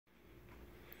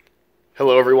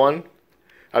Hello everyone.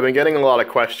 I've been getting a lot of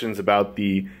questions about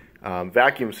the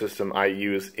vacuum system I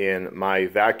use in my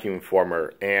vacuum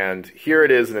former, and here it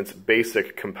is in its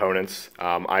basic components.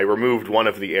 I removed one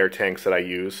of the air tanks that I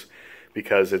use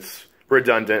because it's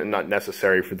redundant and not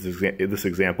necessary for this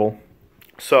example.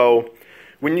 So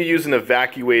when you use an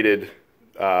evacuated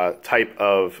type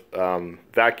of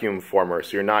vacuum former,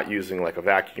 so you're not using like a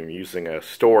vacuum, you're using a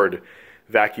stored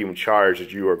vacuum charge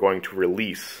that you are going to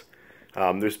release.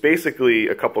 There's basically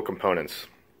a couple components.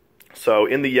 So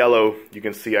in the yellow, you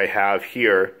can see I have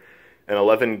here an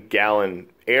 11-gallon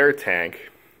air tank,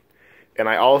 and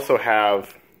I also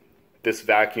have this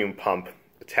vacuum pump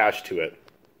attached to it.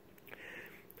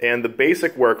 And the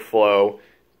basic workflow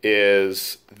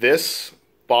is this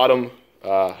bottom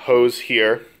hose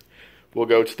here will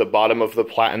go to the bottom of the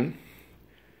platen.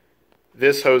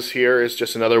 This hose here is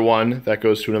just another one that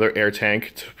goes to another air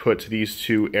tank to put these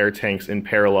two air tanks in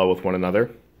parallel with one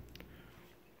another.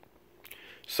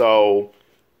 So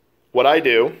what I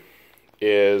do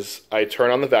is I turn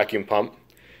on the vacuum pump,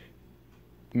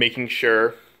 making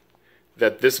sure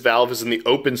that this valve is in the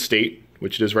open state,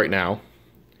 which it is right now,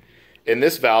 and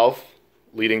this valve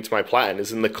leading to my platen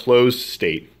is in the closed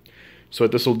state. So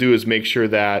what this will do is make sure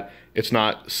that it's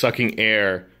not sucking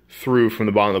air through from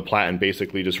the bottom of the platen,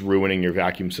 basically just ruining your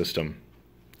vacuum system.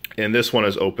 And this one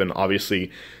is open,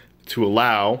 obviously, to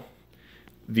allow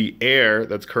the air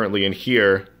that's currently in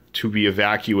here to be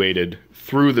evacuated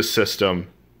through the system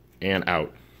and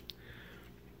out.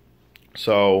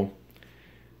 So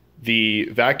the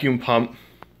vacuum pump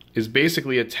is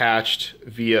basically attached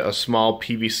via a small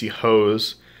PVC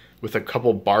hose with a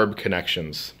couple barb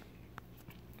connections.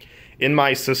 In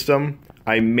my system,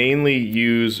 I mainly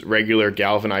use regular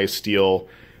galvanized steel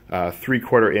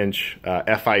 3/4 inch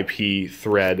FIP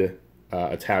thread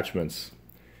attachments,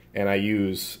 and I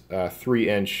use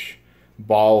 3-inch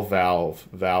ball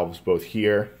valves both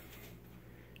here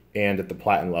and at the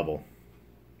platen level.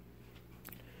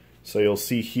 So you'll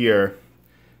see here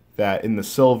that in the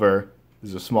silver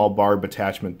there's a small barb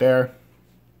attachment there,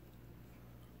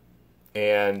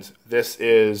 and this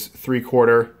is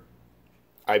 3/4.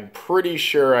 I'm pretty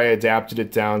sure I adapted it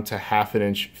down to 1/2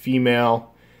 inch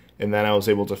female, and then I was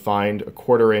able to find a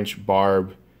 1/4 inch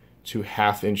barb to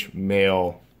 1/2 inch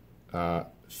male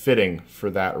fitting for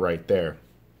that right there.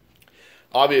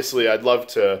 Obviously, I'd love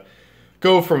to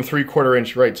go from 3/4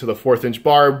 inch right to the 1/4 inch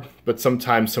barb, but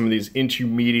sometimes some of these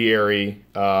intermediary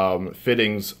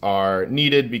fittings are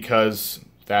needed because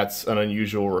that's an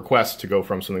unusual request to go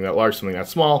from something that large to something that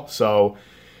small. So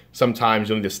sometimes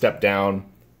you'll need to step down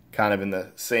kind of in the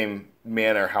same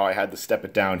manner how I had to step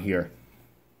it down here.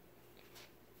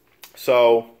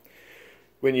 So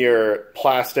when your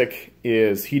plastic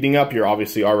is heating up, you're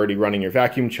obviously already running your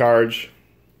vacuum charge.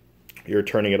 You're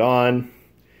turning it on,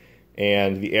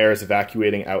 and the air is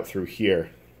evacuating out through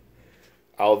here.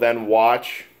 I'll then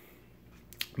watch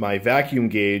my vacuum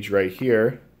gauge right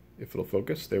here, if it'll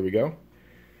focus, there we go.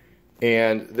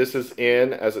 And this is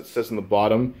in, as it says in the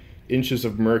bottom, inches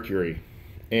of mercury.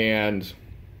 And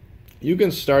you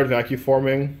can start vacuum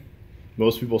forming,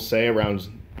 most people say around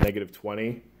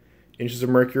 -20 inches of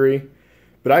mercury,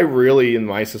 but I really, in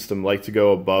my system, like to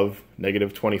go above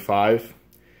 -25.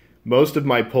 Most of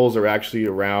my pulls are actually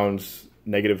around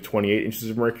 -28 inches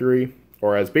of mercury,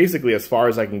 or basically as far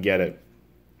as I can get it.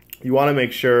 You want to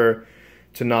make sure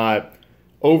to not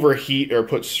overheat or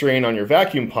put strain on your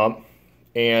vacuum pump,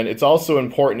 and it's also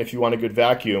important, if you want a good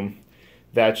vacuum,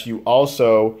 that you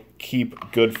also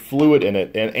keep good fluid in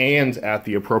it and at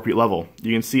the appropriate level.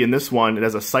 You can see in this one, it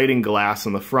has a sighting glass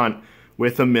in the front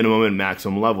with a minimum and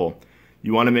maximum level.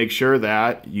 You want to make sure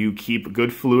that you keep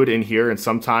good fluid in here, and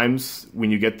sometimes when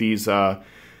you get these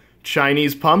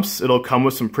Chinese pumps, it'll come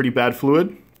with some pretty bad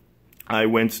fluid. I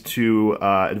went to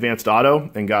Advanced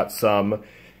Auto and got some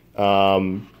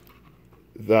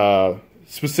the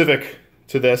specific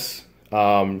to this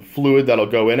fluid that'll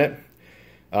go in it.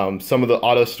 Some of the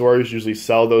auto stores usually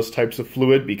sell those types of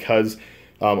fluid because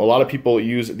a lot of people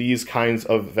use these kinds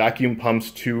of vacuum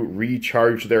pumps to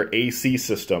recharge their AC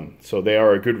system. So they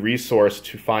are a good resource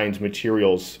to find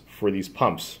materials for these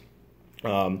pumps.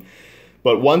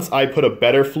 But once I put a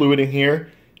better fluid in here,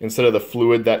 instead of the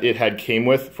fluid that it had came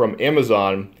with from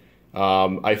Amazon,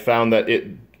 I found that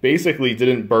it basically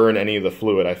didn't burn any of the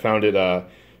fluid. I found it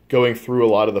going through a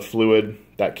lot of the fluid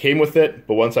that came with it,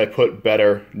 but once I put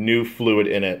better new fluid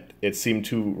in it, it seemed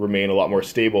to remain a lot more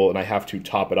stable, and I have to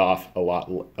top it off a lot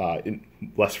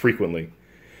less frequently.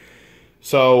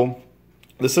 So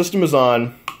the system is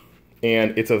on,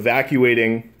 and it's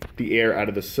evacuating the air out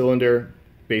of the cylinder,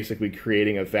 basically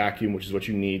creating a vacuum, which is what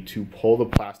you need to pull the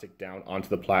plastic down onto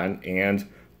the platen and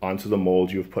onto the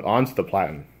mold you have put onto the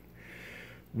platen.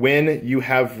 When you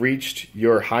have reached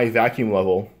your high vacuum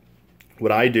level,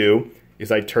 what I do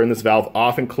is I turn this valve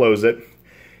off and close it,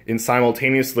 and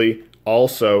simultaneously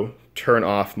also turn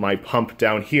off my pump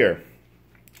down here.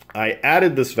 I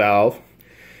added this valve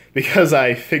because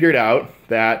I figured out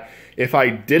that if I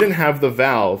didn't have the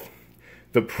valve,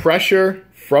 the pressure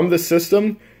from the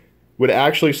system would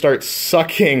actually start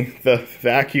sucking the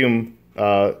vacuum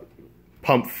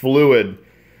pump fluid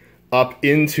up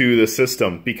into the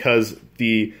system, because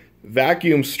the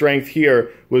vacuum strength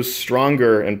here was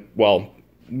stronger, and well,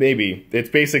 maybe it's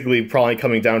basically probably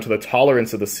coming down to the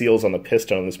tolerance of the seals on the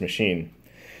piston on this machine,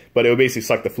 but it would basically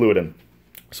suck the fluid in.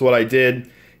 So what I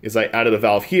did is I added a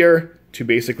valve here to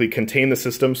basically contain the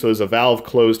system. So there's a valve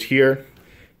closed here,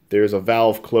 there's a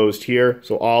valve closed here,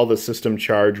 so all the system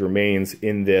charge remains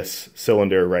in this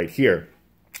cylinder right here.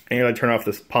 And I turn off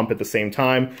this pump at the same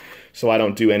time so I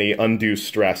don't do any undue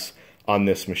stress on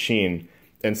this machine.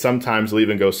 And sometimes I'll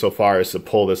even go so far as to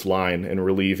pull this line and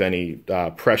relieve any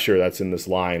pressure that's in this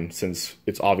line, since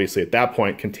it's obviously at that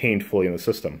point contained fully in the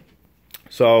system.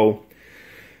 So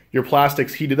your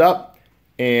plastic's heated up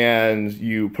and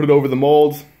you put it over the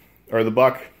mold or the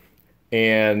buck,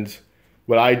 and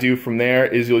what I do from there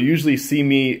is you'll usually see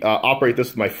me operate this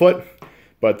with my foot,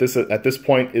 but this at this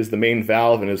point is the main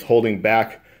valve and is holding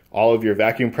back all of your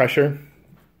vacuum pressure.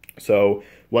 So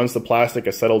once the plastic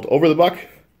is settled over the buck,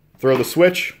 throw the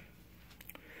switch.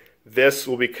 This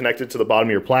will be connected to the bottom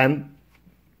of your platen,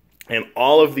 and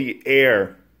all of the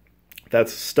air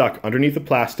that's stuck underneath the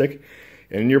plastic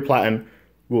and in your platen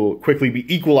will quickly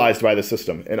be equalized by the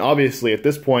system. And obviously at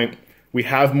this point, we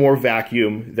have more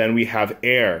vacuum than we have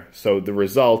air, so the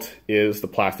result is the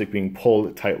plastic being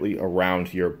pulled tightly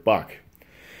around your buck.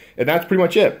 And that's pretty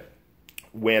much it.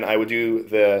 When I would do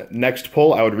the next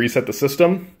pull, I would reset the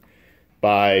system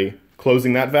by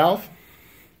closing that valve,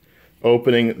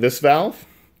 opening this valve,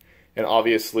 and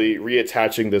obviously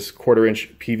reattaching this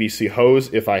 1/4-inch PVC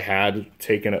hose if I had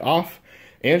taken it off,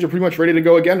 and you're pretty much ready to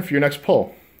go again for your next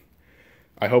pull.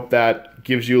 I hope that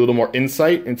gives you a little more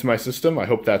insight into my system. I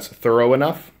hope that's thorough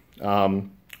enough.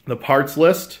 The parts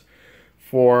list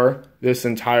for this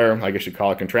entire, I guess you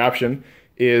call it, contraption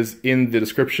is in the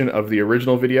description of the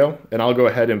original video, and I'll go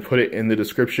ahead and put it in the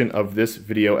description of this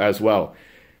video as well.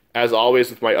 As always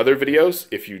with my other videos,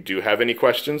 if you do have any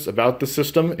questions about the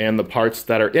system and the parts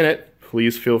that are in it,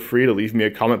 please feel free to leave me a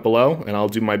comment below, and I'll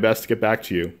do my best to get back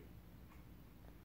to you.